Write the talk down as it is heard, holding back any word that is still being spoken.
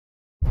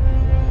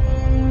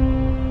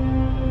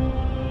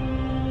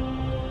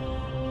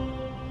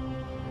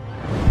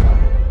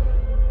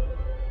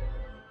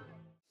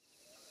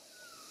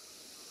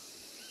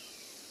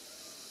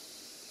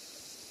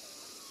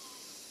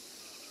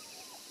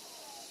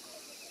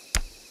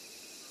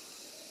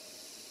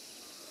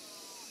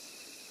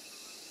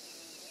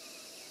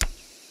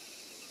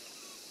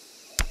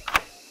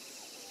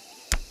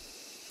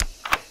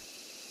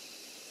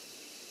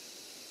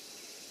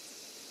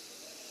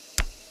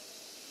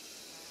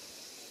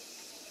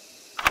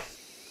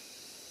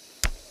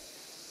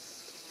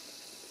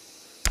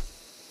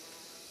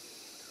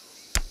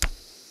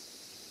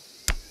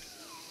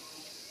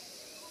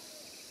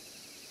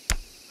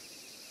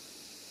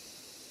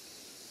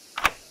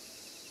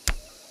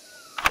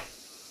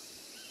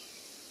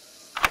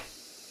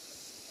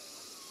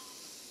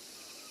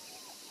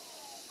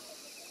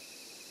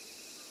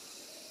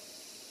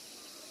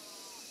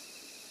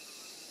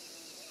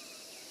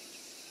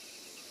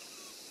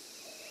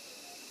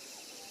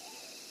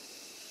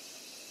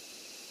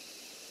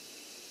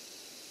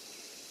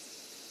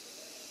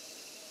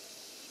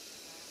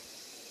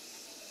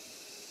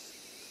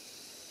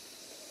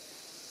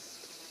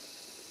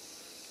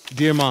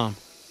Dear Mom,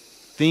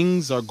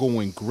 things are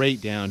going great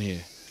down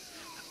here.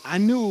 I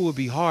knew it would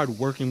be hard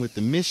working with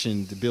the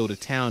mission to build a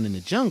town in the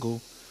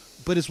jungle,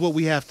 but it's what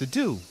we have to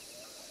do.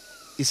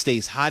 It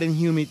stays hot and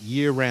humid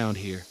year round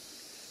here,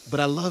 but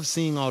I love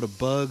seeing all the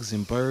bugs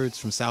and birds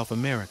from South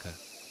America.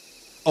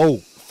 Oh,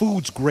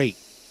 food's great,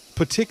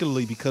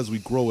 particularly because we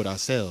grow it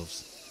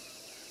ourselves.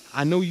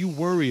 I know you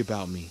worry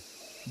about me,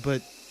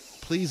 but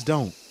please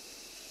don't.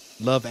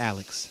 Love,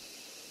 Alex.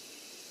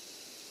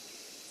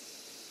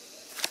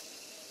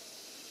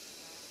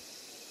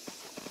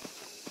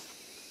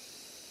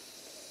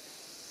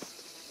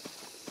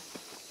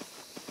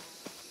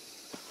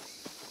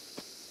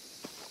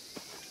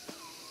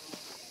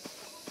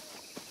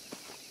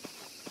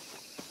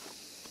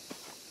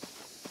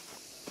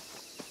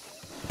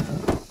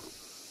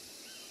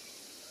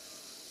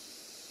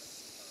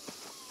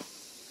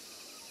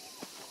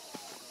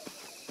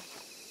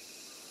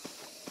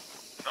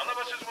 None of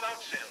us is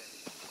without sin,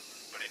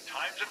 but in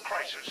times of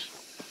crisis,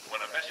 when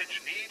a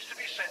message needs to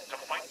be sent to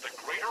fight the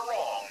greater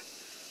wrong,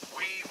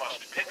 we must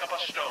pick up a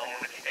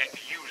stone and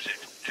use it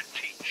to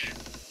teach.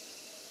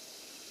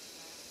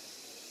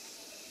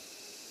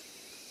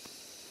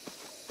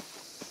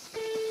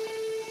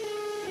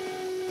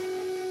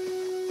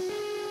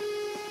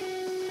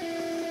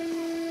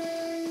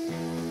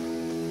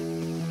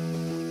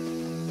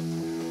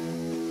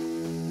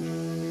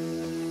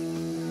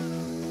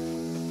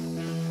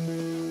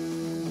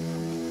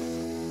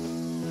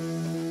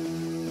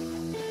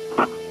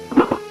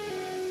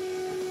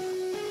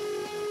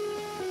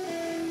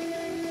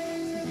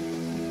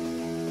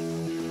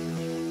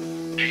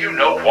 Do you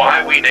know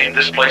why we named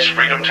this place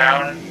Freedom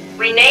Town?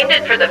 We named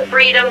it for the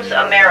freedoms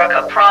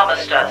America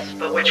promised us,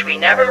 but which we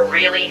never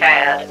really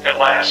had. At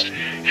last,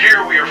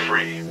 here we are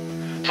free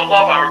to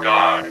love our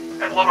God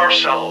and love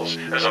ourselves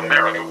as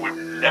America would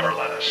never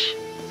let us.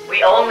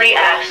 We only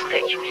ask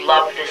that you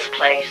love this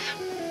place.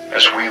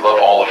 As we love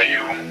all of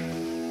you.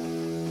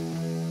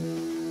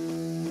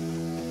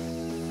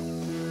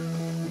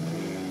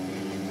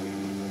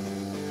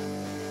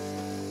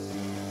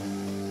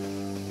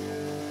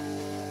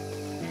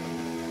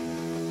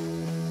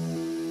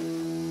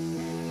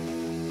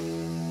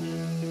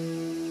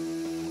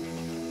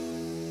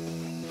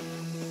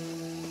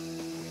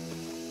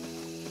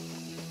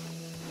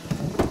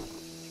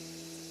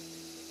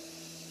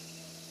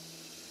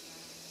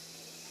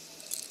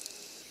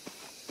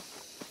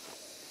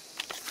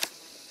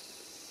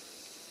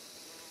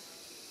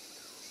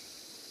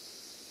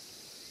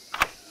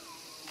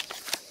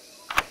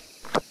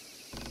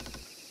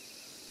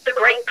 The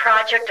great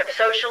project of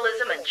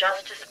socialism and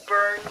justice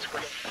burns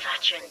with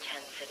such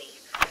intensity.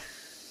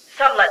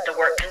 Some let the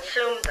work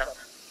consume them,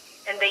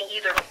 and they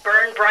either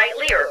burn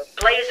brightly or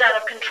blaze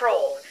out of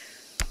control.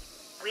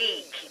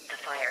 We keep the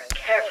fire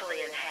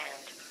carefully in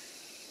hand.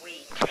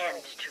 We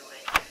tend to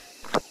it,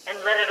 and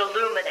let it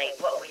illuminate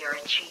what we are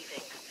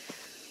achieving.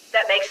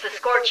 That makes the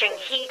scorching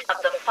heat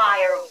of the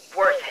fire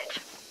worth it.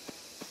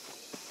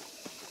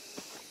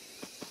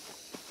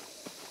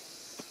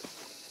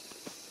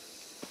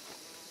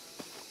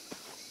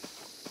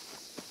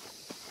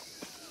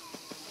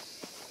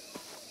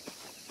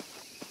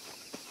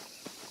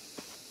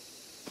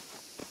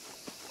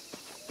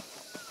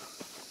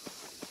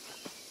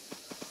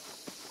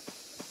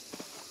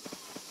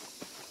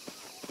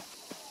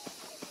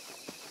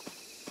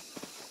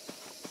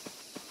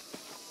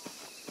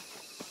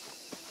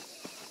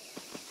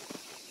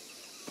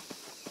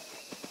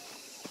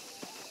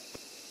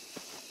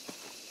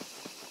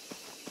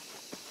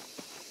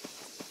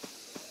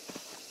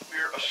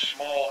 We're a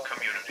small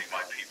community,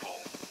 my people.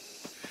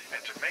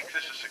 And to make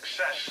this a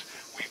success,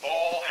 we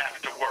all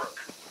have to work.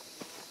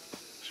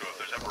 So if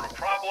there's ever a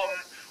problem,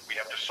 we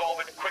have to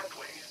solve it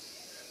quickly.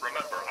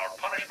 Remember, our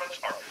punishments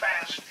are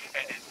fast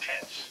and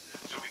intense,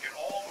 so we can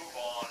all move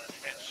on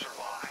and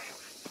survive.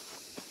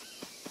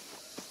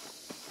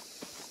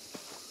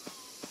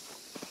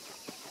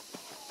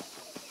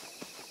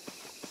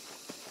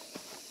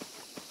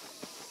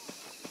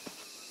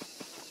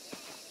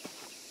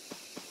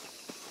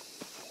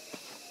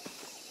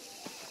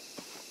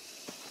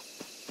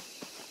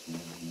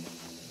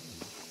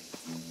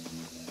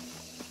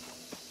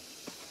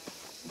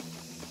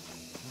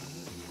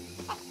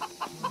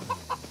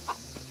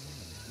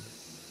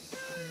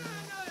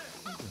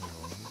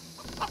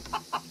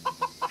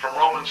 From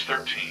Romans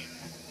 13,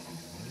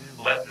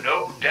 let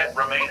no debt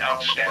remain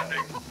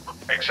outstanding,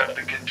 except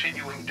the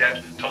continuing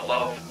debt to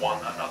love one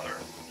another.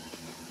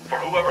 For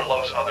whoever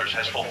loves others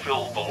has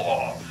fulfilled the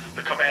law.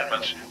 The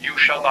commandments, you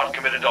shall not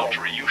commit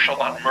adultery, you shall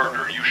not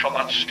murder, you shall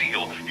not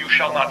steal, you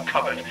shall not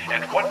covet,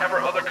 and whatever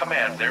other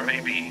command there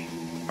may be,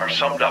 are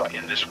summed up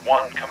in this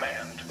one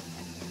command.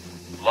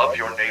 Love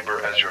your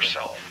neighbor as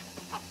yourself.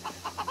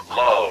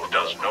 Love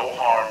does no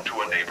harm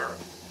to a neighbor.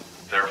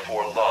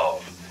 Therefore,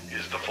 love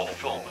is the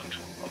fulfillment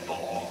of the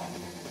law.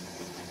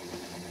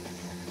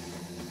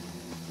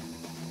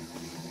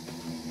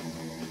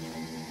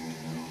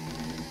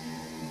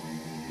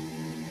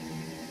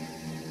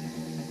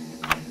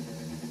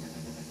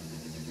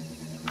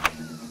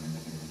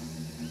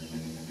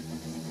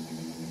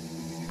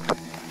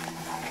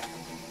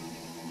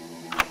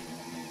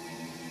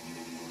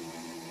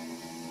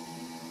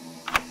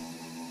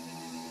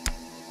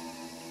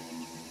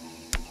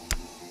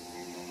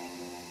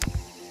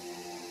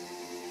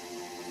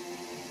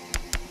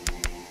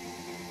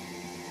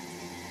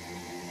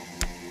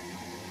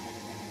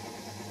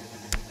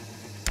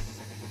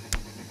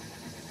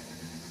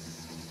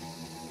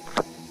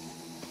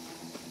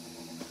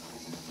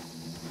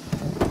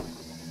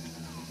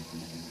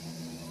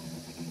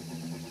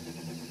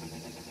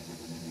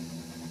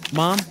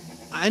 Mom,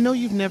 I know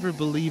you've never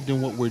believed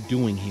in what we're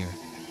doing here,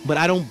 but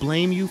I don't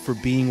blame you for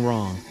being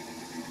wrong.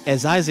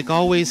 As Isaac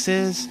always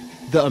says,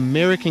 the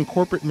American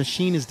corporate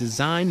machine is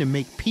designed to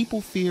make people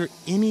fear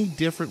any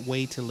different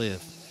way to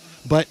live.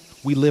 But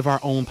we live our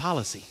own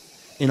policy,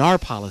 and our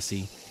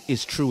policy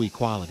is true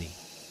equality.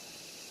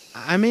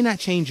 I may not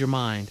change your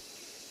mind,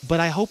 but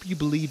I hope you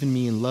believe in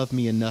me and love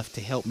me enough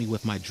to help me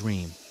with my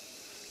dream.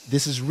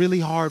 This is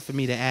really hard for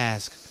me to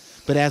ask,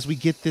 but as we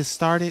get this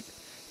started,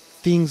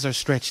 things are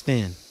stretched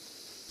thin.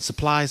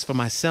 Supplies for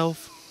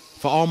myself,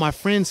 for all my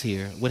friends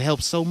here, would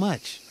help so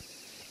much.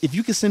 If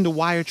you could send a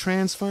wire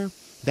transfer,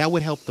 that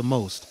would help the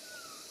most.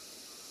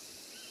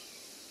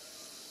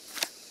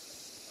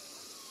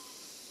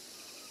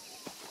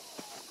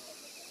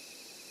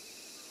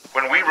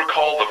 When we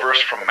recall the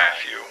verse from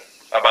Matthew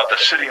about the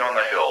city on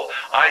the hill,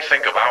 I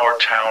think of our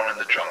town in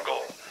the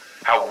jungle,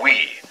 how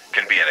we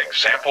can be an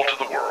example to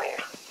the world.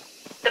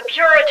 The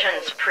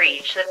Puritans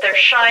preached that their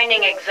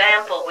shining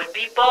example would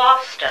be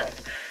Boston.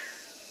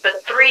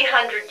 But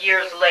 300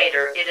 years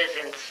later, it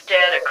is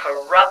instead a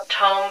corrupt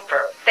home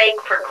for fake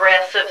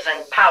progressives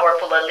and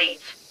powerful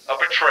elites. A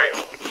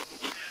betrayal.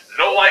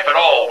 No life at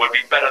all would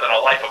be better than a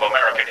life of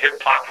American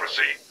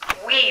hypocrisy.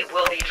 We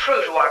will be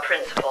true to our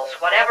principles,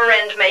 whatever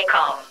end may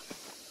come.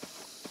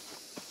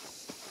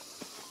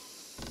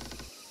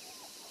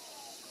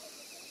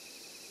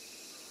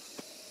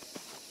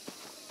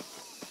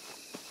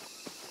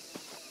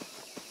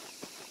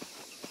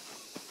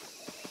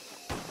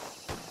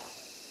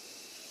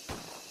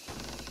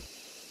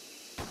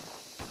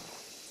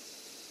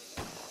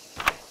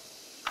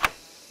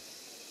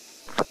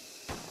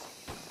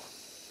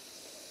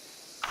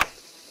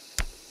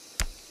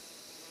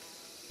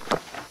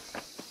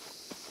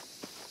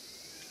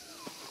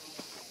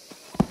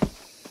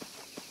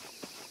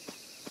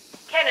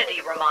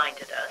 Kennedy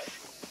reminded us.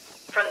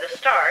 From the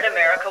start,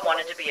 America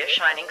wanted to be a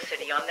shining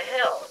city on the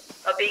hill,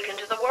 a beacon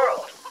to the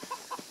world.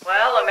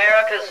 Well,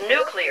 America's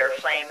nuclear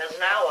flame is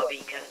now a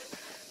beacon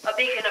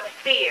of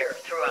fear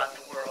throughout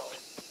the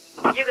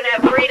world. You can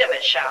have freedom,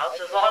 it shouts,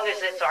 as long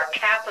as it's our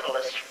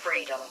capitalist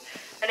freedom.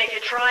 And if you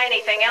try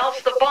anything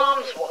else, the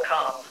bombs will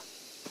come.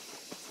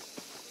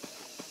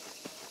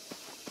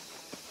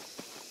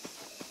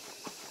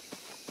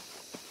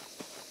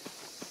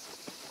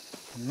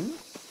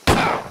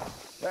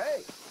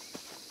 Hey!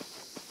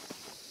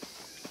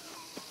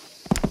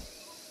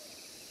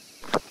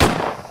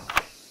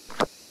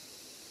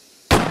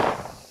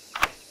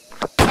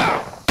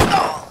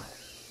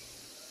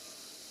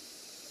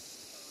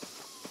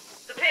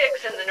 The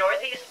pigs in the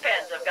northeast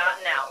pens have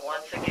gotten out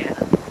once again.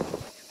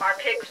 Our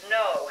pigs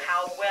know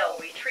how well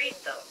we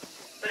treat them,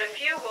 but a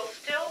few will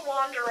still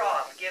wander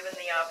off given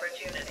the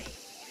opportunity.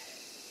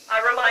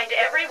 I remind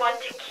everyone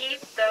to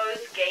keep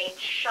those gates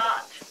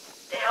shut,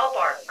 to help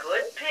our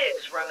good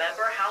pigs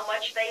remember how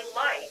much they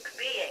like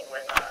being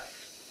with us.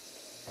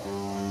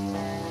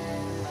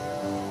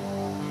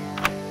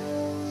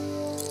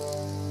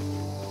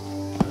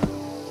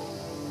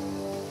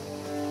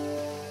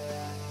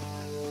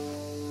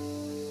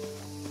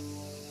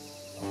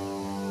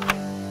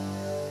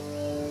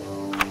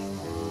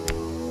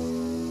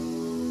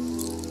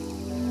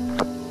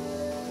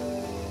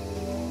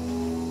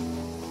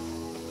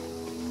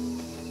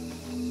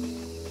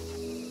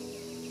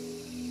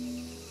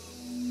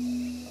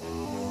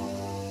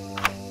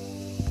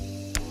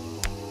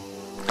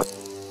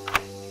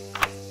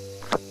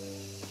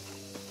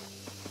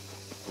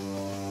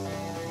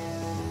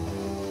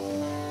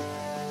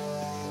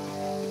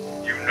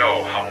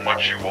 Know how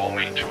much you all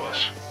mean to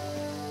us.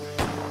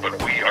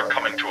 But we are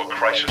coming to a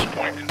crisis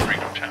point in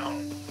Freedom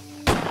Town.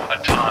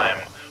 A time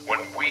when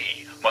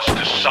we must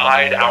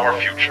decide our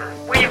future.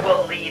 We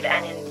will leave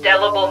an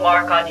indelible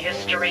mark on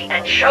history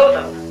and show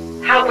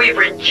them how we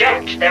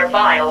reject their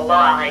vile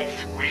lies.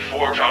 We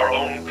forge our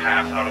own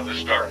path out of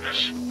this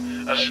darkness,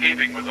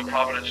 escaping with the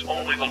providence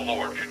only the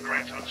Lord can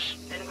grant us.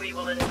 And we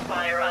will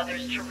inspire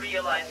others to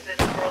realize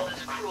this world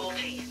is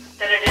cruelty,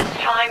 that it is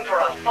time for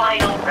a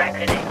final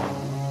reckoning.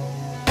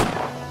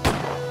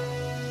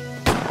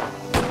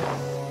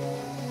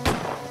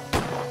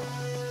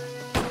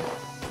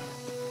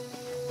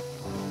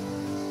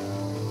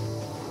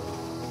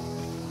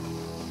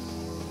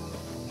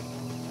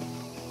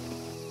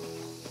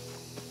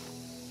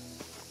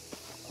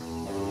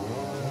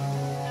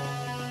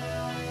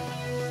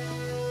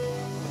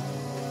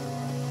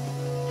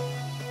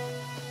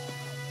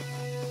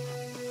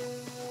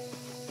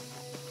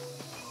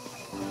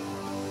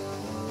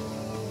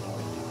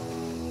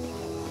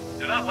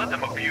 Do not let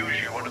them abuse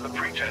you under the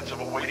pretense of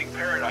awaiting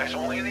paradise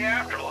only in the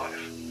afterlife.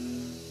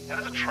 That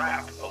is a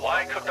trap, a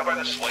lie cooked up by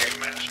the slave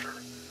master.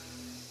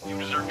 You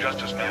deserve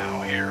justice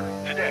now, here,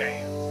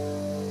 today.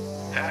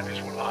 That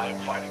is what I am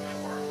fighting for.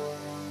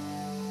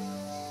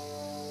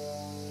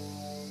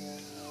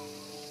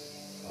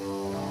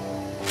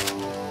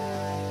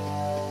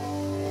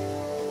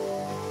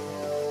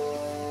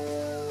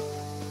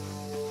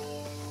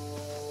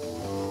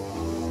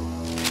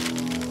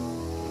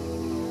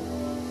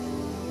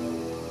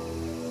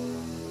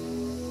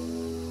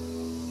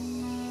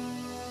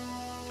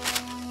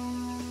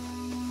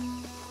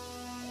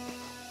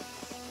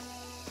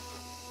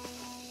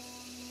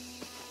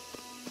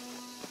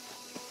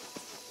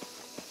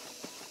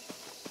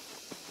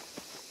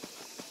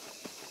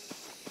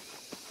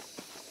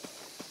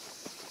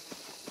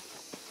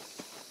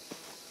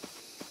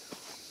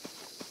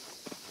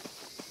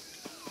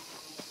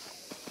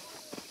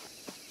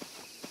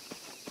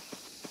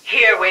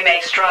 Here we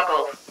may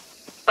struggle,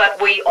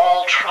 but we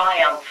all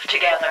triumph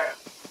together.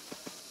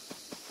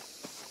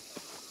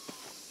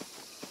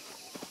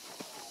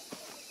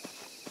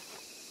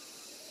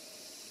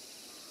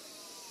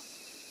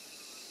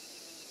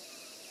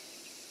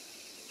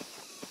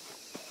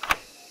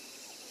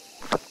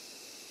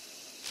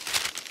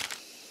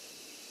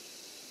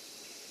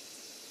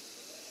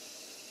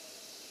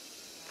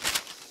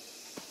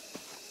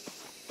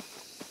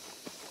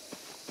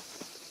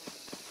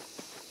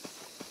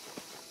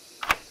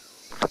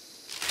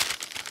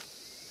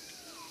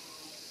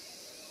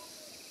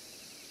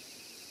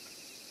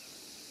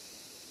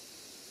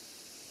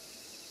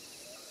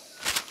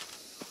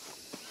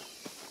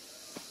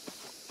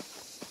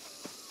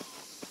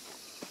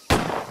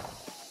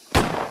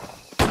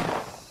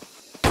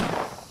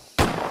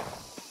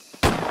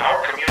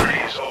 Our community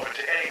is open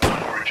to anyone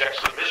who rejects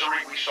the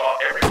misery we saw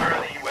everywhere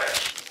in the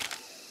U.S.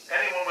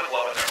 Anyone with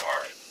love in their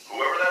heart,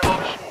 whoever that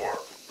love is for,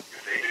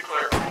 if they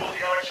declare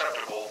cruelty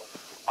unacceptable,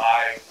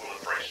 I will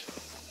embrace them.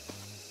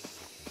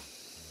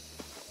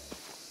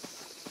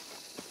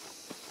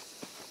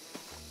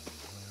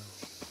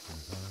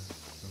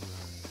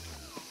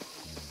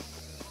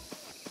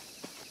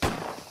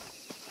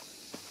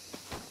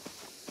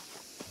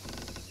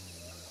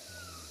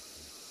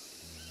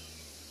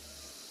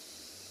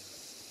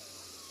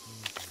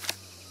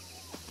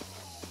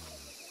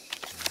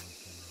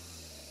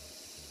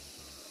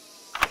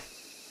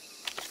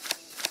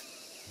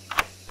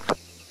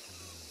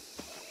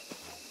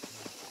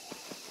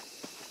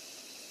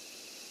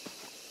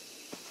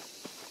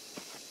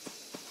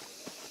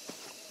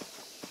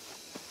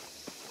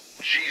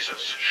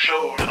 Jesus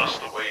showed us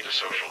the way to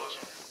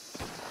socialism.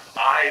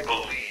 I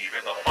believe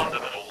in the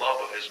fundamental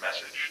love of his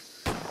message.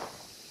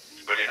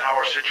 But in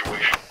our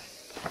situation,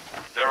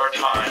 there are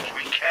times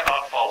we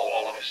cannot follow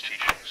all of his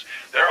teachings.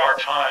 There are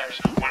times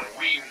when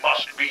we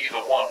must be the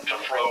one to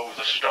throw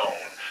the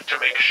stone, to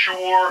make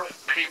sure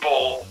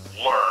people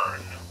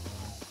learn.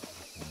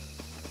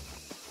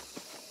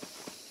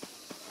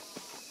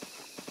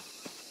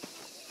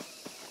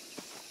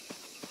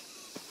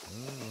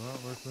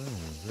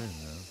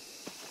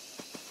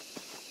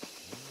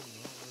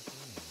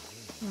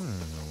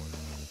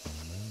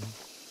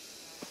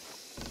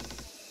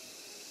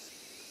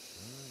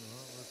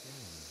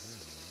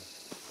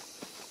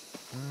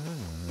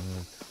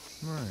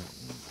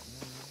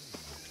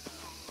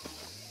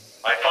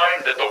 I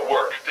find that the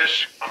work,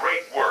 this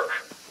great work,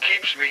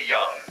 keeps me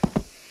young.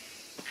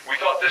 We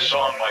thought this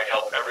song might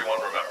help everyone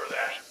remember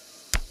that.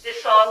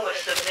 This song was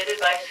submitted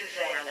by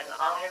Suzanne, and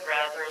I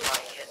rather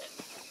like it.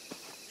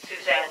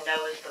 Suzanne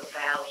knows the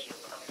value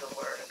of the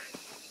work.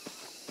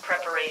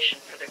 Preparation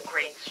for the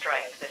great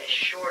strife that is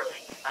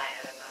surely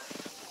ahead of us.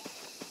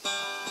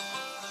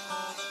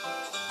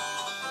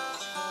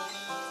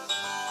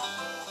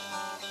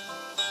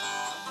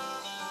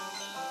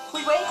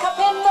 We wake up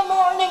in the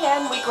morning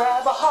and we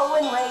grab a hoe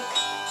and rake,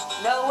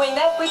 knowing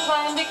that we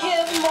plan to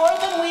give more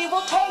than we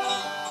will take.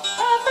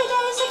 Every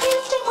day's a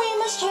gift and we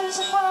must use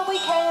it while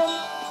we can,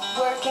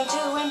 working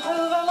to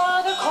improve our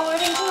lot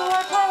according to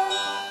our plan.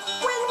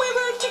 When we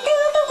work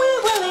together we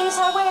will ease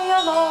our way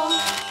along,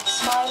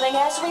 smiling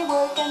as we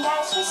work and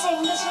as we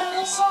sing this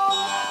little song.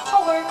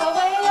 A work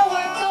away, a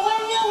work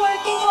away, a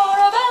working for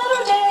a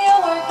better day. A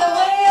work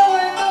away, a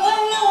work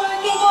away, a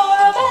working for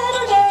a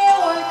better day. A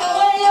work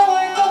away, a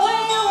work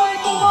away, a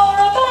working for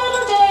a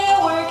better day. A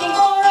working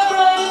for a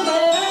bright and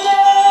better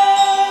day.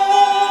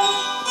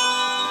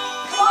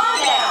 Come on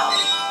now,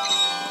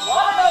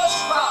 water those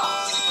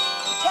crops,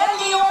 tend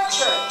the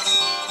orchards,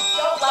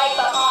 don't lag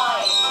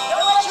behind,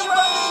 don't let your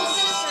brothers and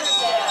sisters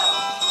down.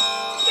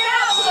 Get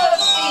out to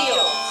those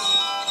fields.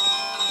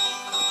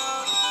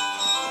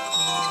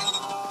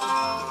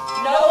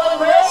 No one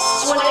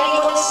rests when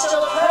anyone is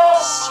still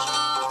oppressed.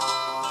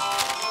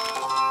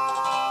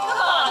 Come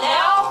on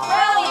now,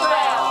 rally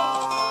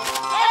round.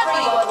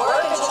 Everyone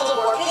work until the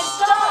work is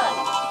done.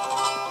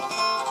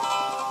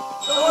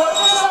 The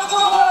workers of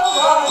the world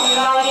are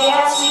uniting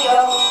as we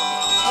go,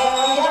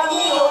 tearing down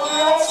the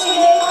order as we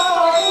make our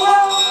heart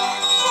grow.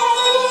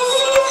 Every day's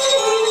a gift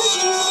and we must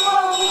use it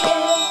while we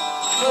can,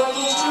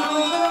 working to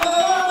improve our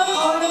lot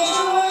according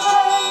to our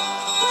plan.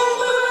 When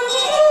we work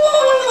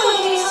together we will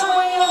ease our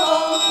way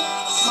along,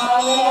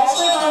 smiling as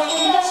we work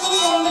and as we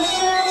sing this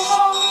little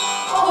song.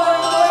 A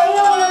work away,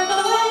 a work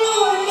away,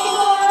 a working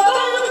for a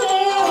better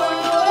day. A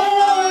work away,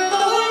 a work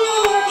away,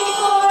 a working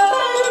for a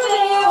better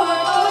day. A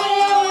work away,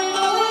 a work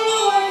away,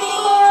 a working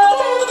for a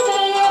better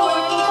day. A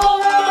working for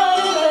a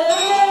bright and better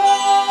day.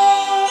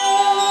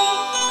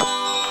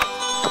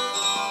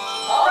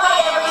 All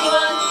right,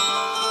 everyone.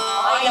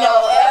 I know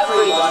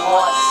everyone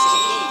wants to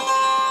eat.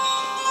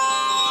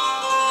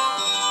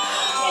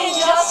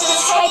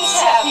 Injustice hates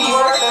happy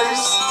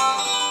workers.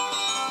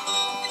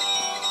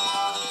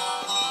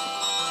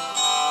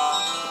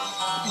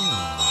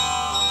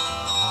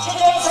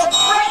 Today's a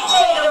great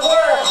day to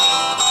work.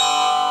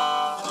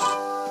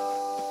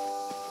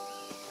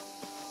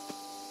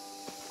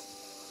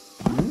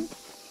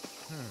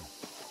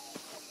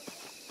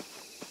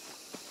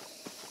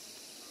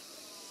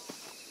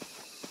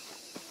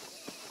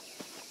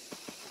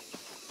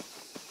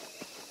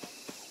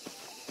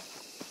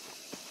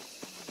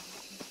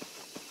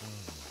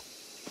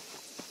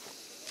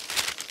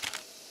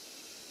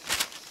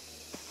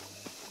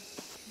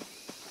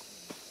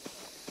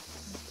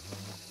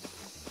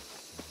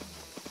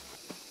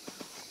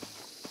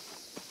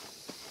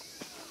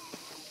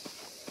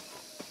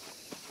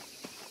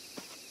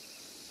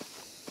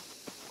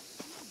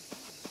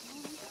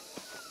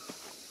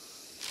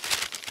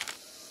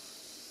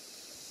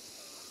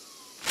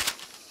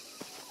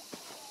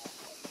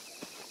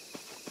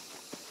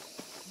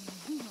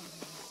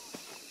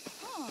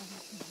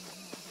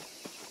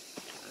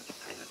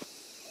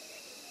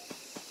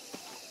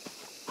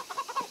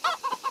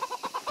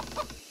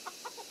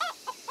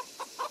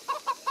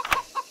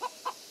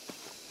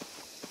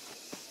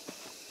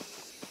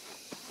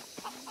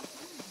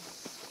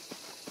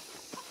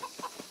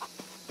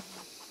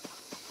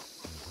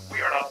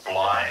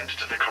 end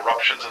to the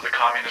corruptions of the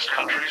communist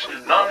countries.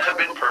 None have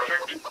been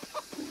perfect.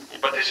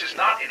 But this is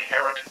not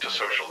inherent to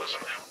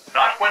socialism,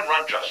 not when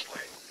run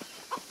justly.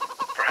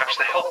 Perhaps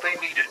the help they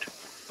needed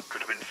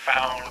could have been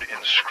found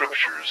in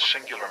Scripture's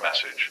singular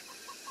message.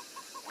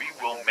 We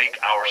will make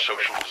our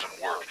socialism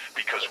work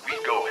because we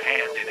go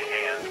hand in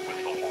hand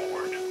with the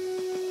Lord.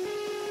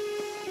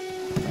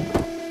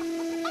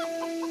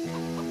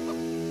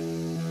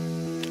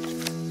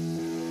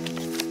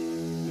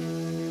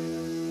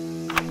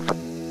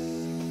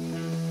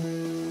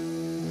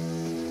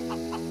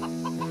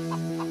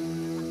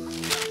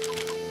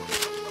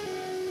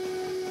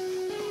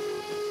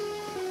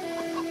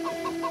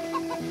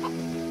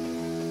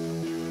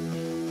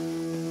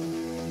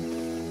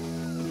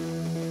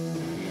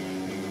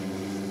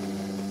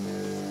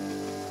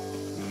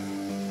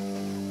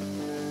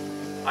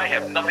 I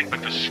have nothing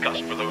but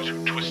disgust for those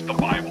who twist the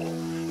Bible,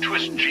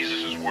 twist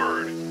Jesus'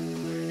 word.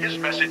 His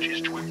message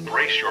is to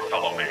embrace your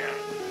fellow man,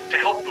 to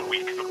help the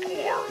weak, the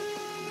poor,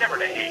 never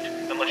to hate,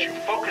 unless you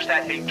focus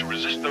that hate to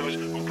resist those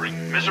who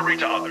bring misery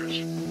to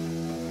others.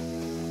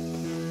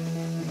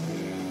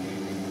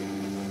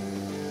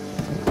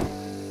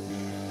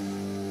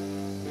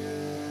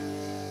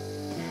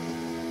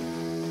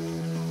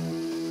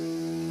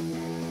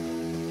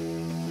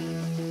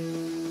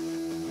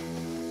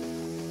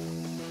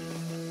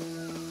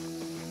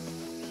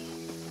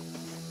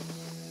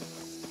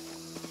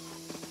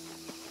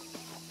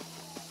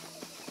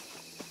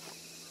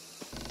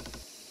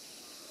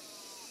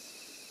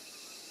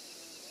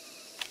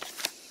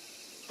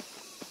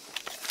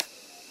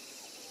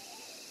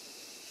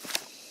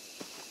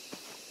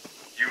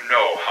 You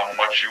know how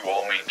much you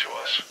all mean to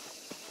us.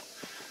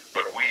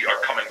 But we are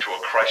coming to a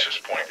crisis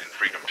point in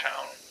Freedom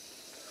Town.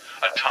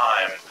 A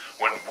time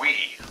when we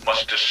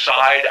must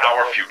decide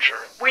our future.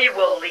 We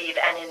will leave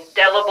an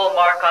indelible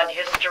mark on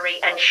history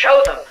and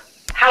show them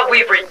how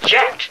we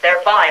reject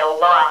their vile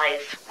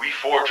lies. We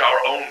forge our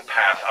own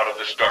path out of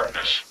this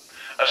darkness,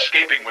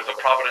 escaping with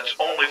a providence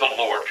only the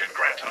Lord can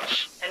grant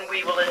us. And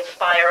we will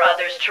inspire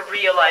others to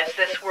realize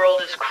this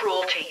world is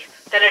cruelty,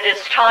 that it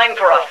is time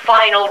for a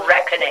final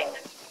reckoning.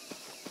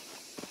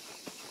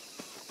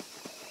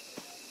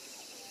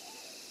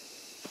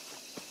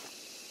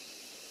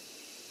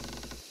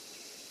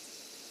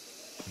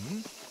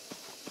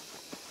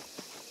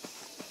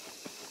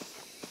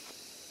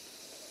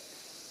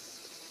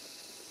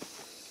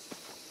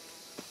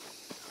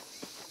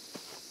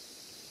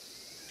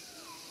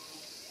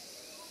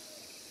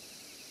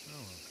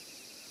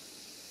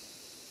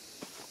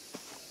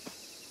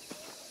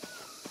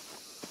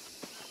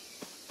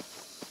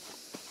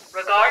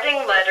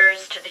 Regarding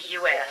letters to the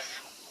U.S.,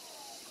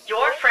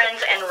 your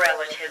friends and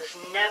relatives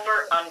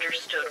never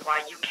understood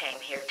why you came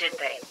here, did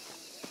they?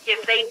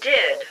 If they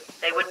did,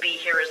 they would be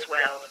here as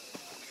well.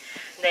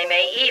 They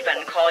may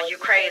even call you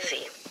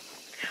crazy.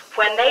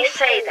 When they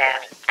say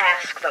that,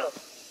 ask them,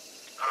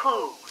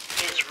 who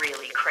is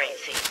really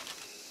crazy?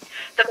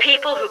 The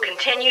people who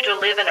continue to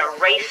live in a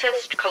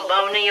racist,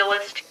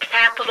 colonialist,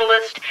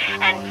 capitalist,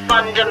 and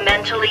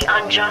fundamentally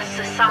unjust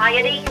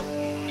society?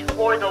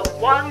 Or the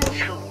ones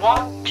who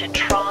want to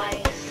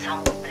try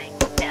something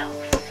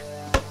else?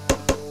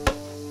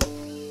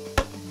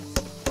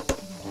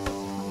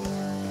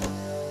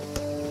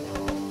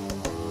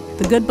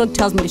 The good book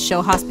tells me to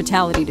show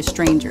hospitality to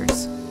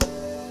strangers.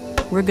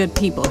 We're good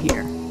people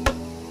here.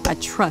 I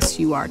trust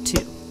you are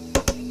too.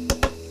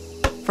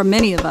 For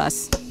many of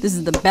us, this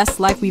is the best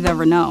life we've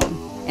ever known,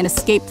 an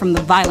escape from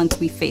the violence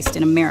we faced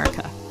in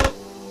America.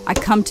 I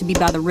come to be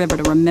by the river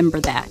to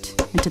remember that,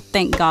 and to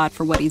thank God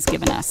for what He's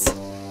given us.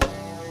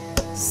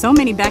 So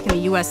many back in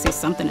the U.S. say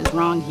something is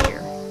wrong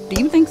here.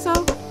 Do you think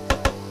so?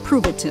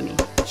 Prove it to me.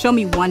 Show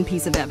me one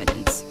piece of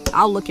evidence.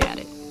 I'll look at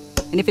it.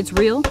 And if it's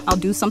real, I'll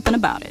do something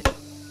about it.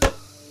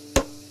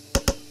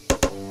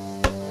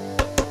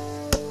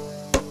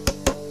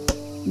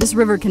 This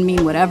river can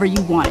mean whatever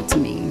you want it to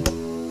mean.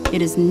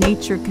 It is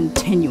nature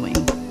continuing,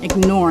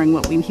 ignoring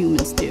what we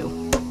humans do.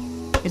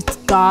 It's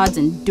God's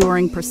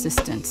enduring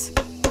persistence.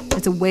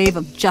 It's a wave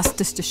of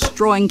justice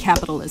destroying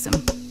capitalism.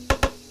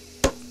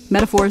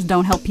 Metaphors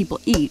don't help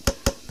people eat,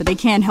 but they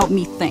can help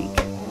me think,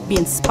 be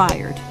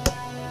inspired,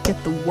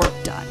 get the work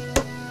done.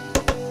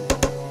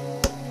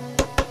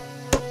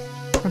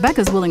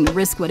 Rebecca's willing to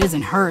risk what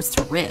isn't hers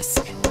to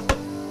risk.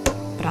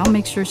 But I'll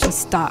make sure she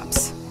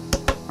stops,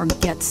 or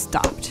gets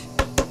stopped.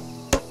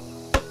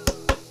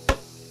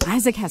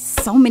 Isaac has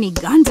so many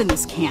guns in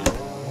this camp.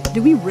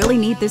 Do we really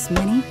need this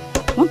many?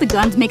 Won't the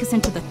guns make us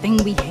into the thing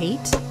we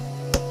hate?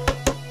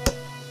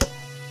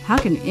 How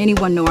can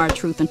anyone know our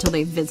truth until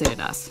they've visited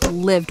us,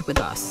 lived with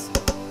us?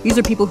 These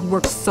are people who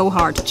work so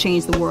hard to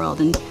change the world,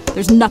 and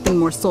there's nothing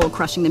more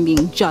soul-crushing than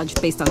being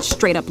judged based on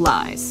straight-up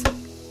lies.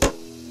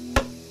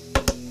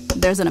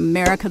 There's an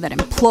America that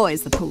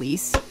employs the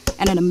police,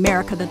 and an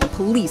America that the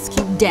police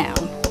keep down.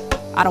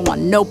 I don't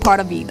want no part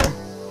of either.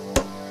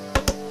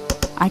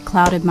 I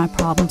clouded my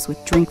problems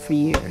with drink for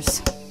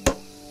years.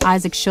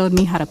 Isaac showed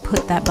me how to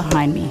put that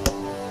behind me.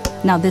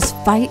 Now this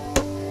fight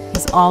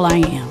is all I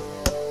am.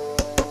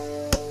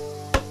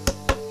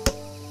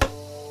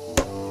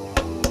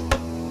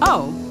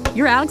 Oh,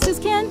 you're Alex's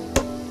kin?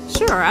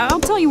 Sure, I'll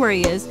tell you where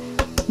he is.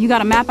 You got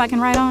a map I can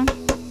write on?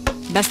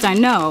 Best I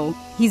know,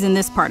 he's in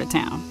this part of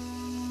town.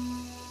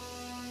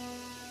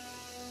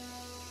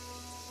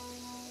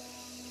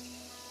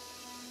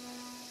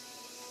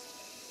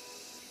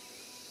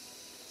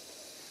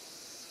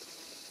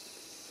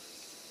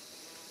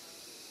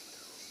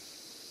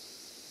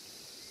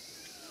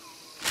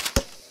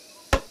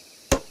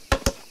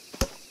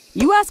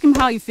 You ask him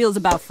how he feels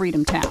about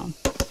Freedom Town.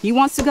 He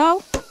wants to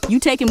go? You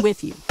take him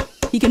with you.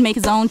 He can make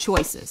his own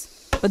choices.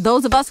 But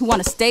those of us who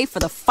want to stay for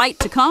the fight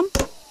to come,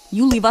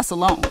 you leave us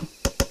alone.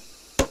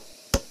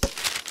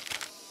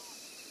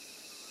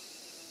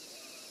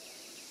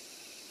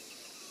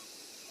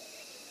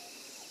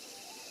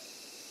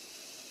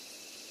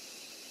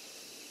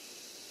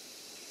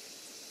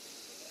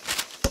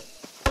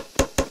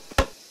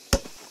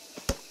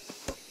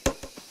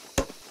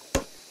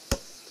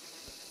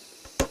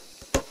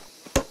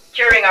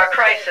 During our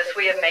crisis,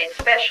 we have made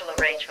special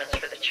arrangements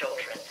for the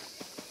children.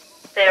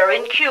 They are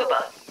in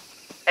Cuba,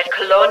 at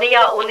Colonia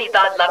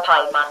Unidad La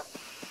Palma,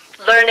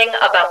 learning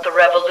about the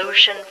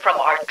revolution from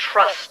our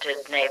trusted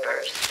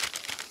neighbors.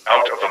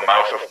 Out of the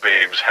mouth of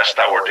babes hast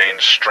thou ordained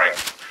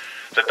strength,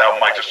 that thou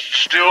mightest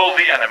still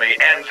the enemy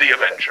and the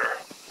avenger.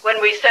 When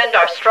we send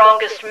our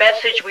strongest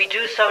message, we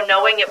do so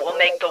knowing it will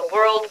make the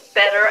world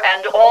better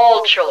and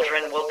all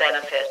children will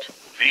benefit.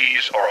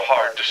 These are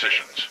hard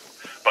decisions,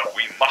 but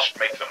we must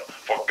make them,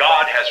 for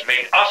God has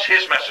made us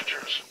his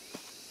messengers.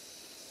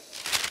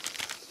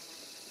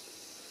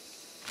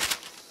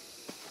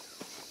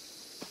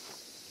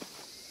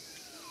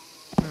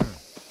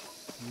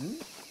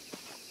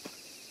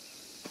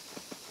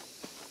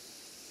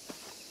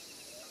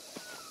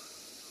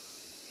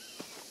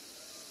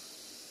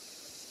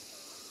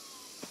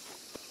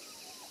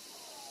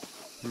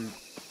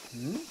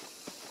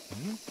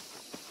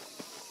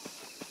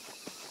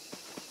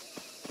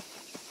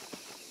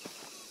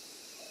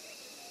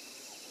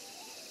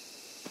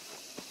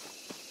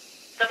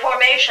 The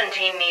formation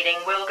team meeting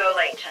will go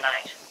late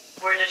tonight.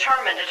 We're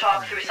determined to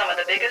talk through some of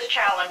the biggest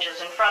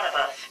challenges in front of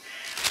us.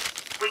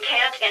 We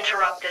can't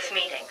interrupt this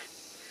meeting.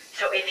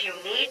 So if you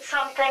need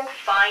something,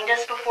 find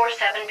us before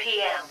 7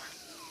 p.m.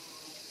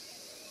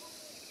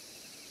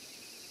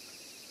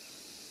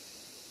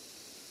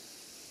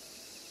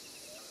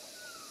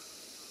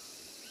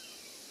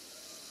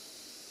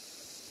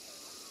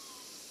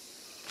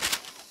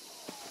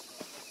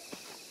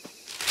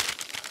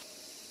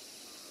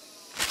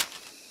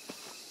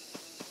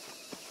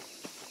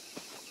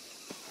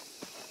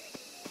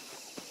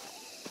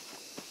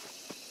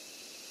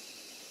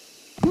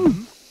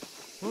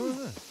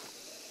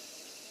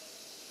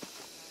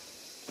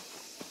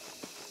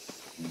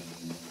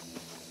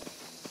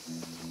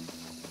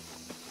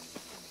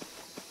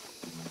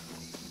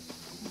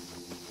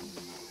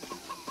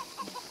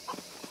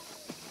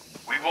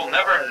 We will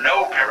never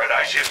know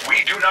paradise if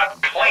we do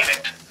not claim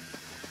it.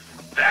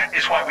 That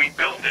is why we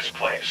built this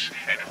place,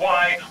 and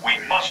why we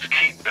must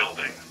keep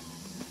building.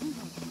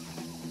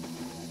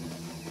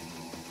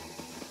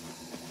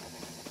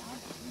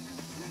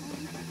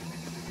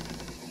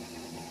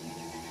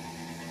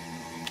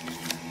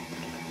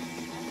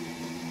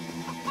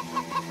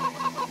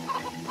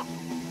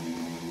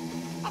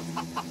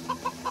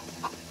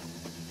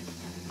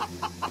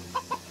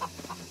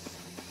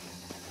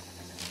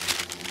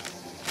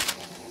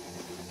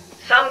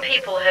 Some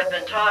people have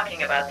been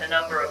talking about the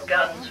number of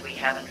guns we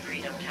have in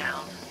Freedom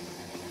Town.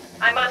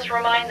 I must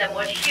remind them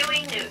what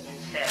Huey Newton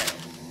said.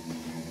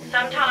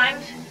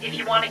 Sometimes, if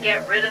you want to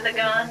get rid of the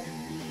gun,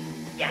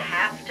 you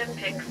have to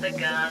pick the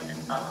gun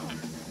up.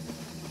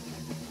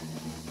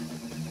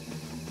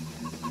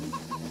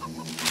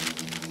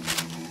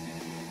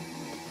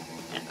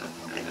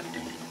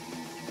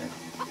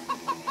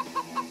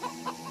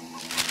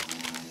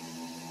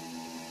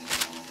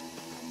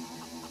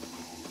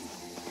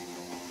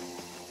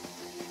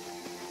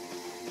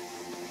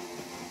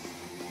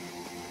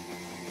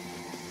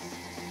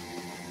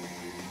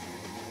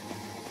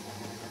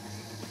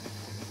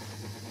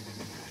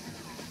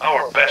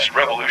 Our best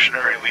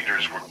revolutionary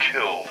leaders were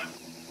killed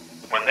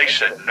when they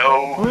said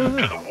no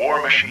to the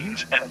war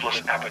machine's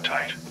endless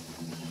appetite.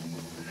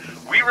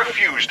 We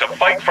refuse to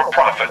fight for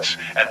profits,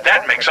 and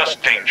that makes us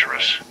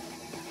dangerous.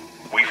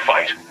 We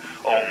fight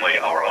only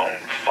our own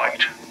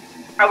fight.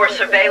 Our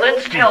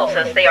surveillance tells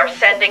us they are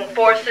sending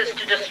forces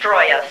to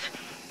destroy us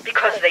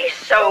because they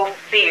so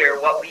fear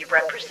what we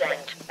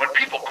represent. When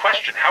people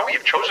question how we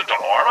have chosen to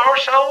arm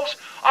ourselves,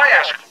 I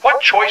ask,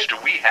 what choice do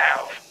we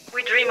have?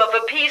 We dream of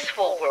a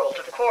peaceful world,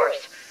 of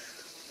course.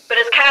 But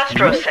as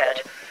Castro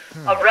said,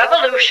 a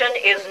revolution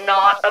is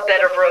not a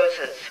bed of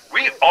roses.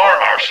 We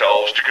arm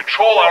ourselves to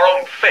control our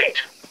own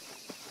fate.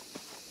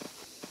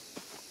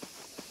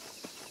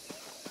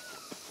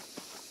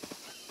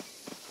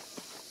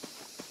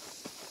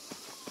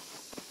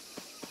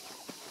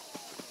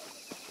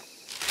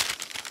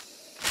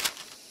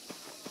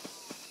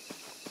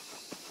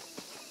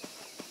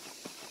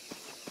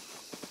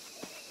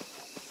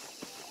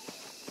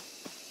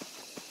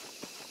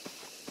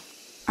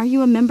 Are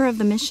you a member of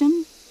the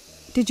mission?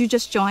 Did you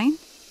just join?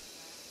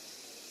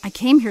 I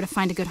came here to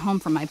find a good home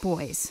for my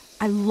boys.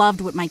 I loved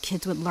what my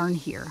kids would learn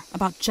here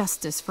about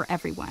justice for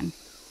everyone.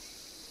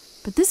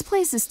 But this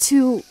place is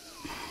too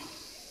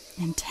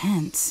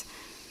intense.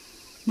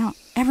 Now,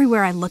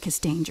 everywhere I look is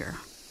danger.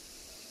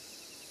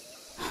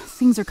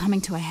 Things are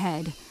coming to a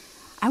head.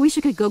 I wish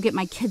I could go get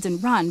my kids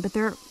and run, but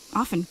they're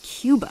off in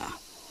Cuba.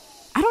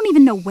 I don't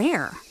even know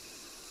where.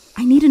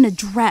 I need an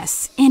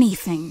address,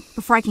 anything,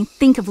 before I can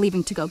think of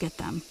leaving to go get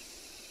them.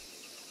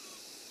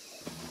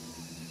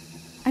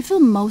 I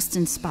feel most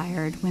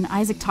inspired when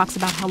Isaac talks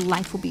about how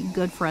life will be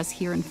good for us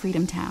here in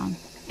Freedom Town,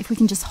 if we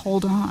can just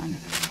hold on.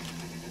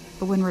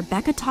 But when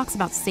Rebecca talks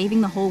about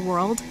saving the whole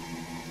world,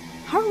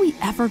 how are we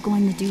ever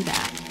going to do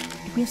that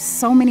if we have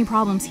so many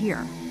problems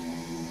here?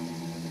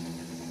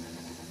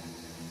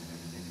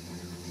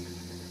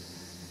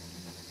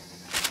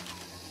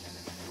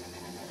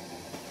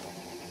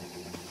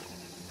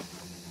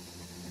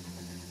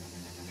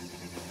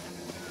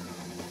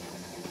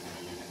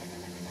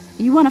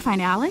 You want to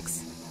find Alex?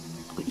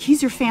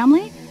 He's your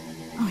family?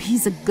 Oh,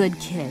 he's a good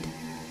kid.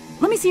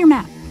 Let me see your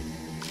map.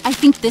 I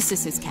think this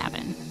is his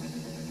cabin.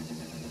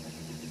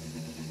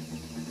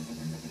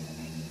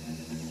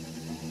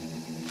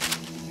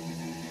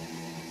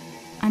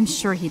 I'm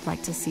sure he'd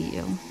like to see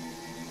you.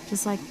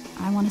 Just like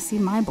I want to see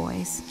my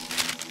boys.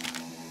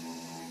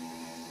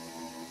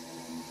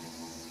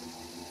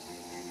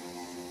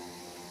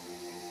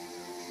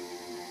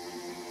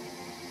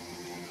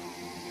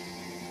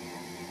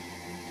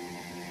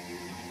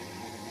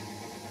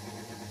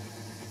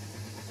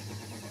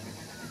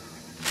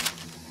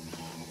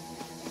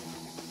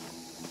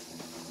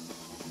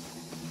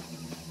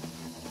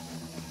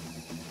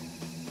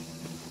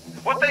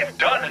 What they've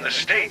done in the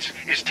States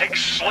is take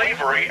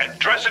slavery and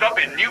dress it up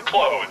in new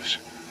clothes.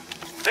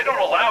 They don't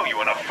allow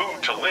you enough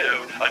food to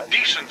live, a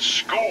decent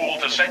school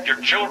to send your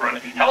children,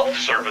 health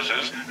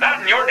services,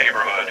 not in your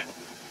neighborhood.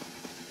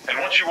 And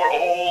once you are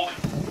old,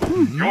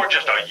 you're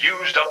just a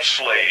used-up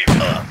slave.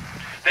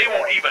 They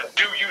won't even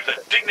do you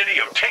the dignity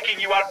of taking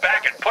you out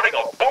back and putting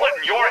a bullet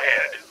in your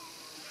head.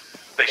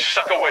 They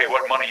suck away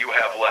what money you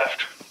have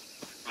left,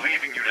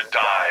 leaving you to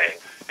die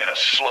in a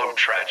slow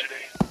tragedy.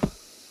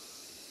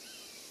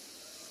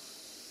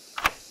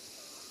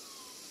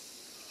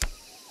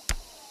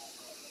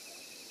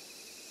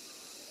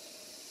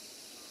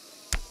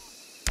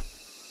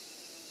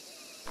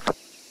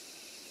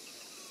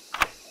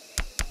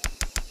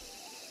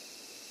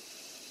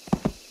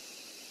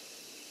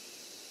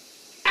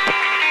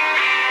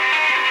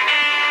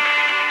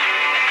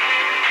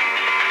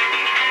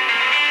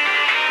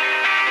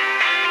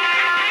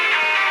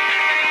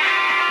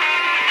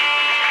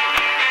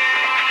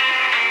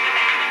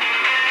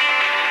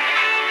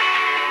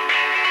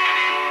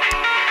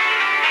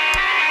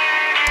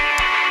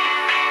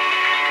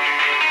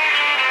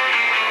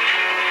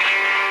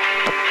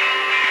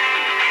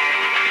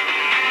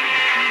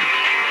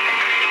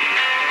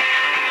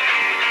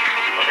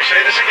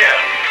 Say this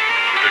again.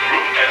 With a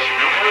group as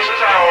numerous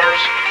as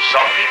ours,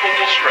 some people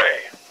will stray.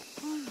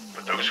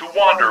 But those who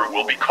wander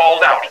will be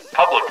called out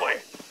publicly.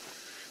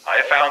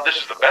 I have found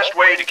this is the best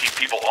way to keep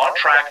people on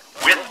track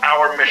with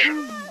our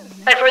mission.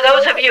 And for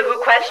those of you who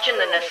question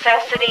the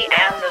necessity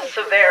and the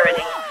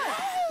severity,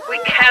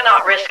 we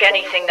cannot risk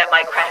anything that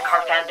might crack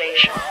our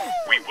foundation.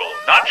 We will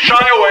not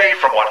shy away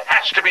from what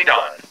has to be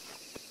done.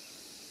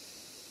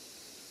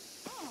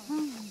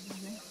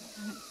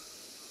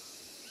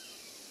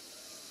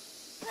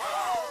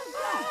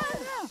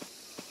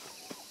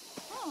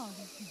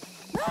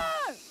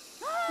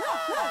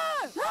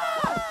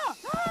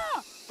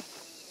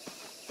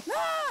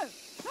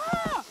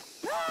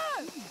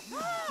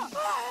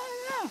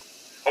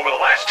 Over the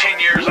last 10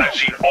 years, I've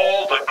seen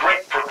all the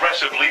great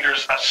progressive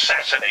leaders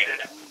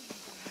assassinated.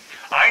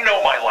 I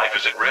know my life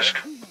is at risk.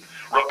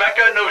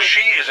 Rebecca knows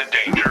she is in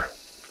danger.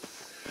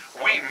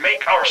 We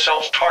make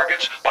ourselves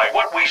targets by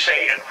what we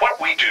say and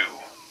what we do.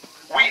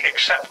 We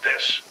accept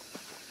this.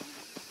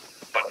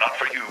 But not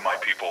for you, my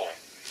people.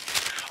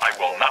 I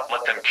will not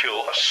let them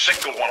kill a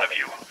single one of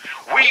you.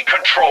 We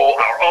control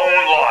our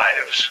own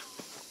lives.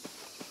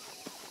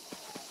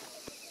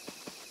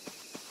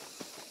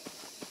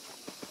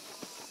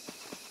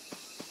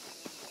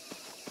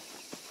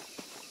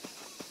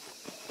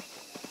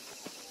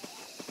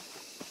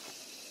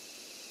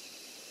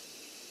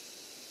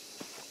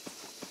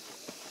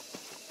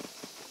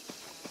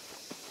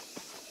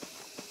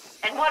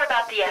 And what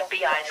about the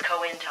FBI's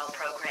COINTEL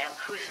program,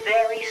 whose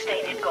very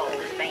stated goal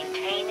is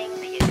maintaining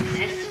the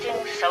existing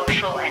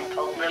social and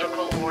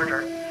political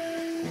order?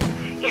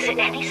 Is it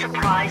any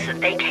surprise that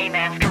they came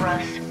after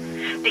us?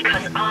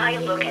 Because I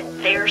look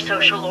at their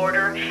social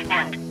order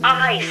and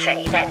I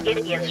say that it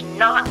is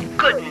not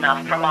good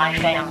enough for my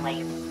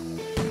family.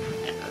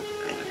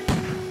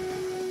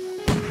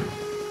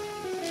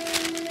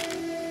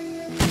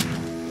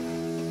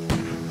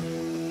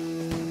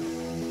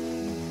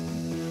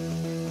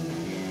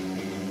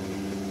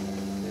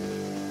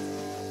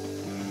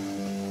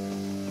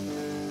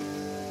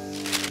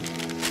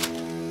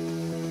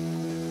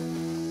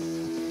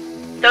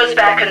 Those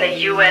back in the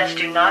U.S.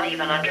 do not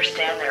even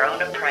understand their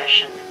own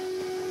oppression.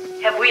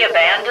 Have we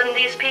abandoned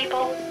these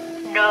people?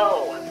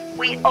 No.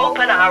 We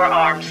open our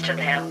arms to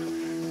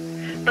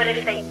them. But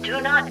if they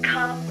do not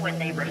come when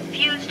they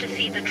refuse to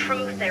see the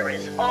truth, there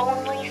is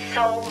only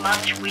so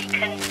much we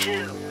can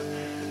do.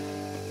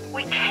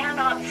 We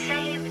cannot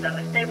save them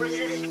if they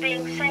resist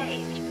being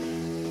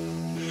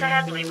saved.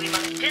 Sadly, we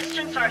must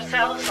distance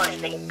ourselves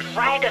lest they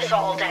drag us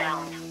all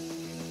down.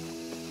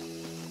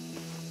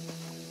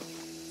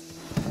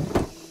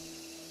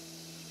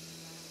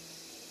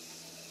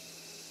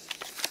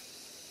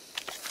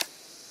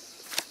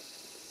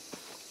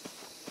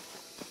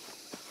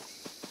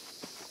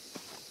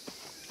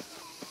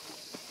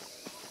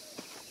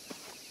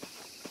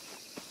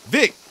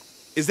 Vic,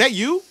 is that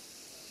you?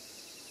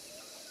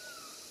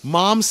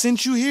 Mom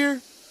sent you here?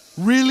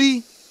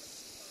 Really?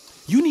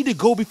 You need to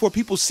go before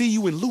people see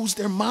you and lose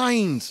their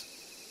minds.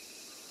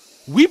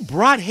 We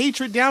brought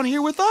hatred down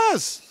here with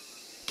us.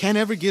 Can't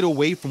ever get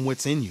away from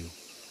what's in you.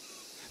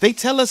 They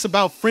tell us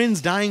about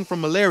friends dying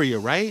from malaria,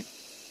 right?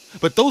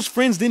 But those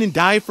friends didn't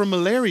die from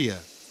malaria.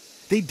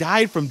 They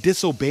died from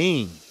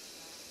disobeying.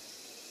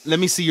 Let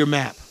me see your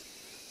map.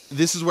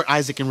 This is where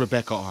Isaac and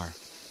Rebecca are.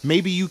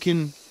 Maybe you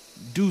can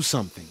do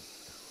something.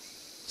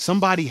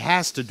 Somebody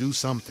has to do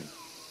something.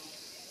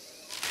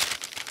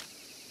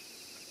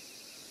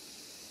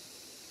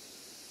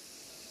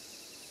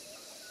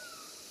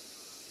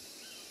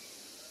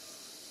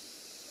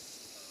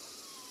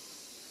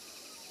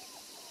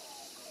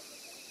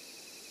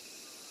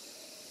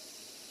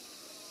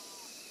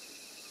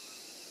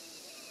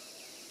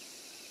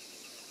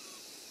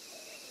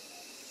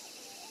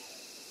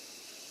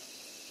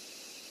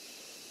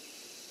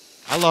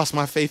 I lost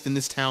my faith in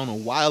this town a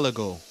while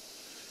ago.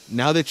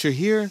 Now that you're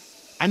here,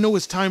 I know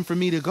it's time for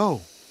me to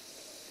go.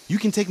 You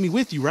can take me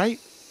with you, right?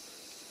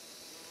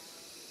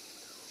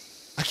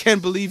 I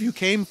can't believe you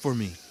came for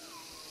me.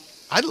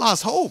 I'd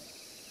lost hope.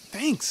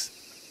 Thanks.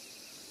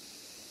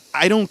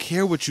 I don't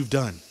care what you've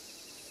done.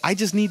 I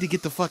just need to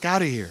get the fuck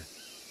out of here.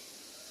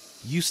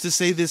 Used to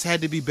say this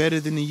had to be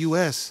better than the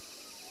US.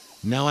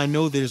 Now I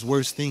know there's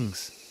worse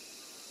things.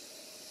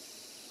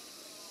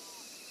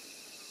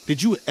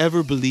 Did you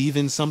ever believe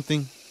in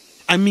something?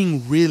 I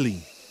mean,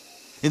 really?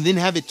 And then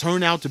have it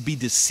turn out to be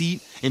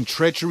deceit and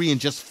treachery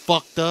and just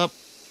fucked up?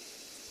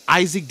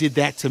 Isaac did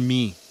that to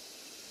me.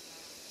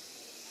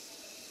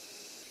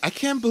 I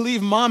can't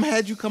believe Mom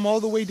had you come all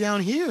the way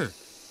down here.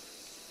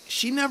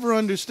 She never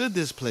understood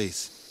this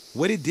place,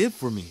 what it did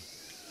for me.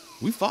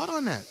 We fought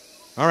on that.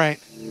 All right,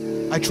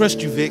 I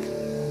trust you, Vic.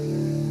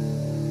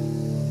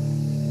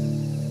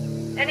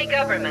 Any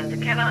government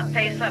that cannot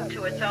face up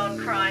to its own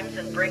crimes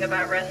and bring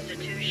about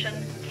restitution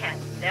can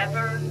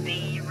never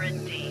be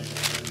redeemed.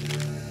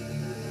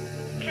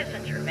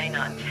 Kissinger may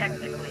not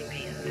technically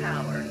be in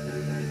power,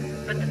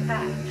 but the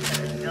fact that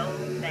a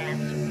known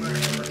man's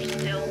murderer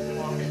still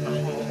walks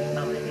the halls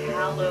of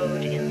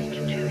hallowed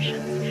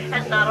institutions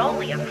as not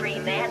only a free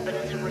man but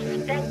as a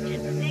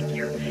respected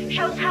figure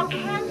shows how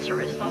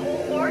cancerous the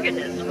whole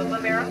organism of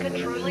America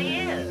truly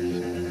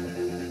is.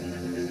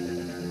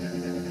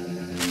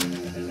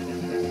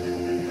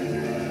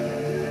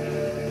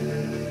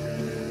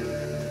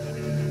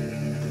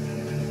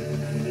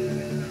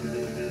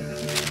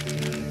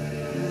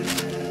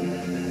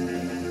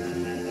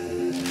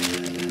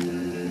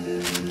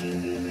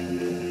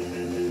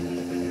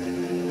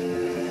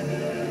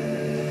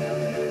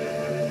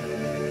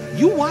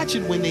 You watch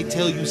it when they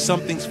tell you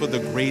something's for the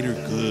greater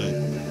good.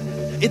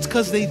 It's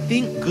because they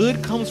think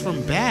good comes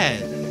from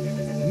bad.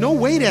 No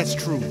way that's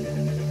true.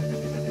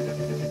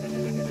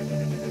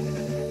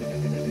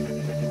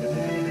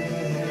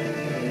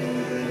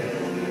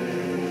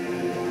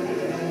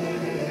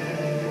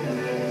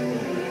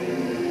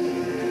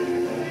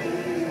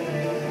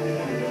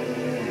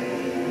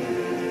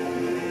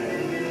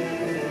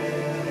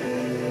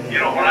 You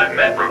know, when I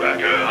met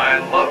Rebecca, I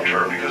loved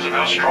her because of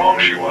how strong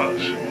she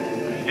was.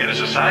 In a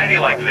society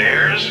like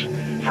theirs,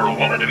 for a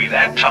woman to be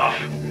that tough,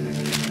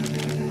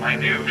 I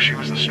knew she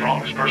was the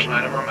strongest person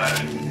I'd ever met.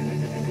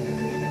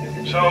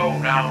 So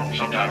now,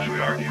 sometimes we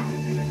argue,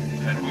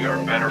 and we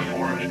are better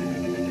for it.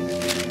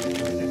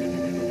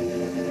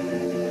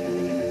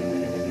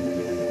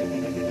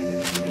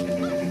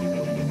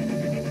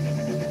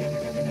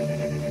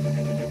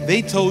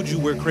 They told you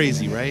we're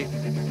crazy, right?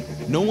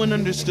 No one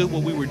understood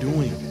what we were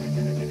doing.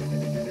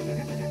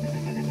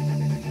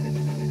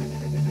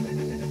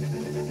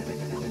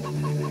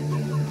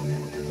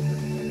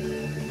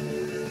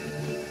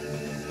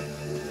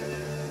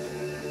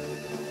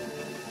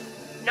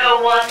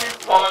 No one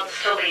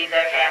wants to leave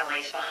their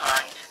families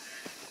behind.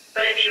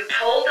 But if you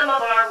told them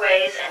of our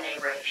ways and they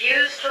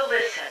refuse to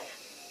listen,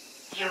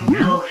 you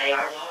know they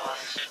are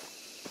lost.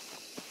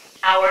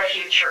 Our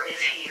future is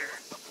here.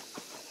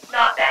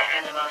 Not back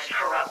in the most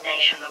corrupt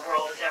nation the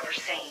world has ever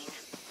seen.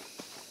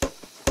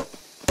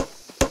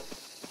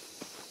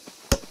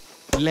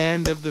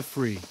 Land of the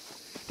free.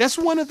 That's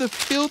one of the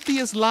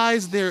filthiest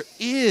lies there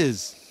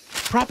is.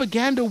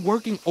 Propaganda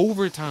working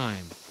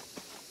overtime.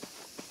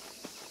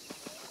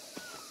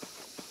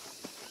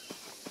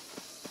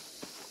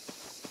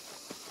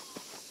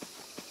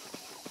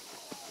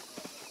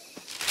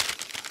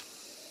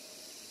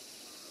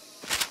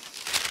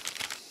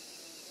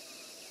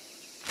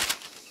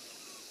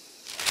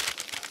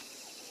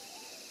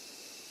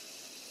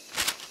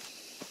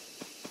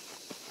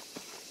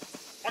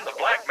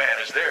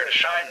 is there to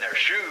shine their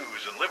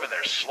shoes and live in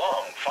their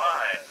slum,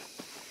 fine.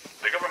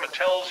 The government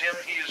tells him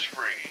he is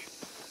free.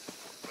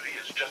 But he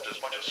is just as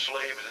much a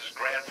slave as his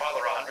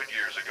grandfather 100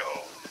 years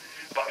ago.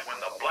 But when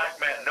the black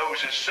man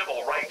knows his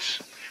civil rights,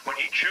 when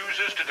he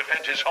chooses to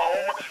defend his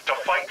home, to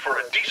fight for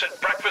a decent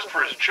breakfast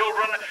for his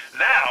children,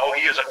 now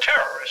he is a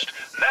terrorist.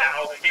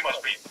 Now he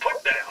must be put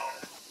down.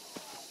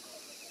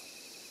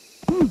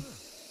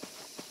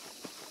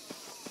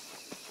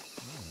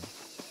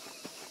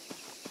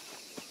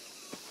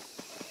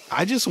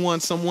 I just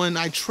want someone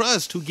I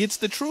trust who gets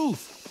the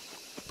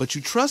truth. But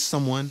you trust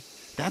someone,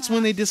 that's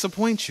when they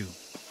disappoint you.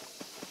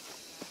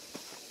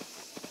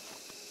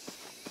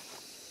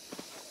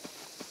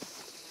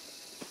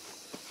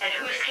 And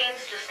who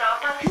schemes to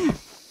stop us?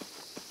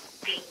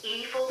 The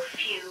evil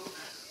few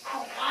who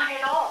want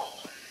it all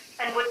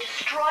and would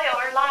destroy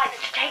our lives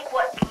to take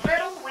what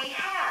little we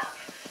have.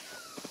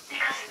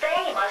 Because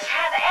they must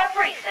have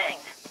everything.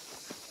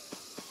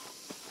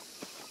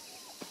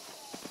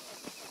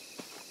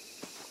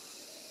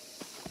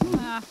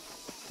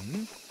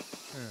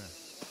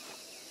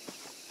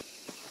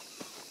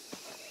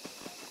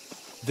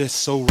 They're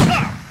so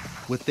right.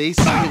 What they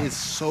say is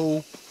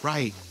so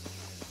right.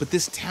 But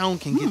this town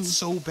can get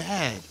so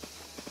bad.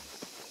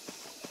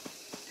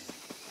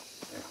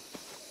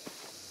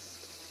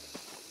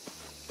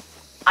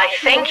 I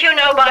think you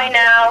know by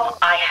now,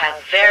 I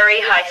have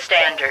very high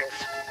standards.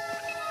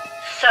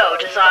 So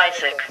does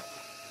Isaac.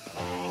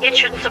 It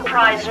should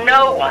surprise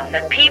no one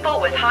that people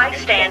with high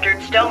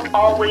standards don't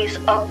always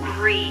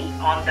agree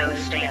on those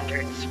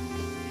standards.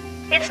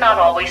 It's not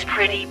always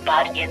pretty,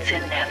 but it's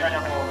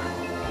inevitable.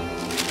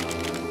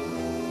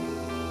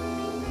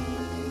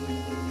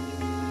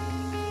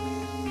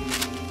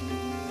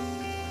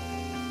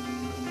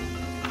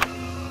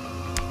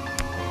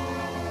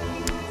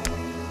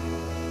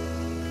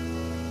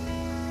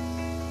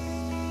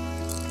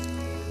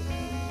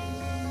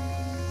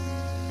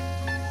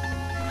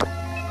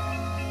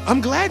 I'm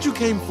glad you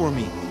came for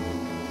me.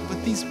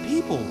 But these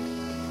people,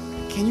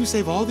 can you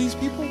save all these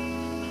people?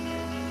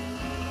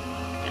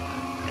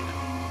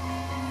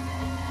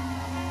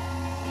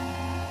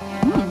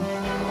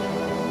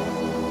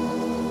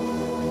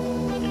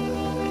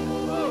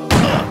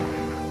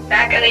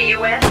 Back in the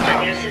U.S.,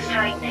 the noose is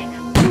tightening.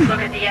 Look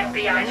at the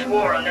FBI's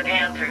war on the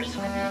Panthers.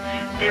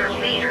 Their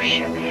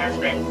leadership has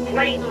been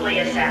blatantly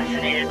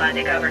assassinated by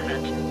the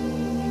government.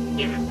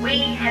 If we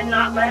had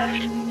not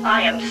left,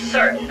 I am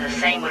certain the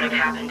same would have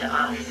happened to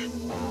us.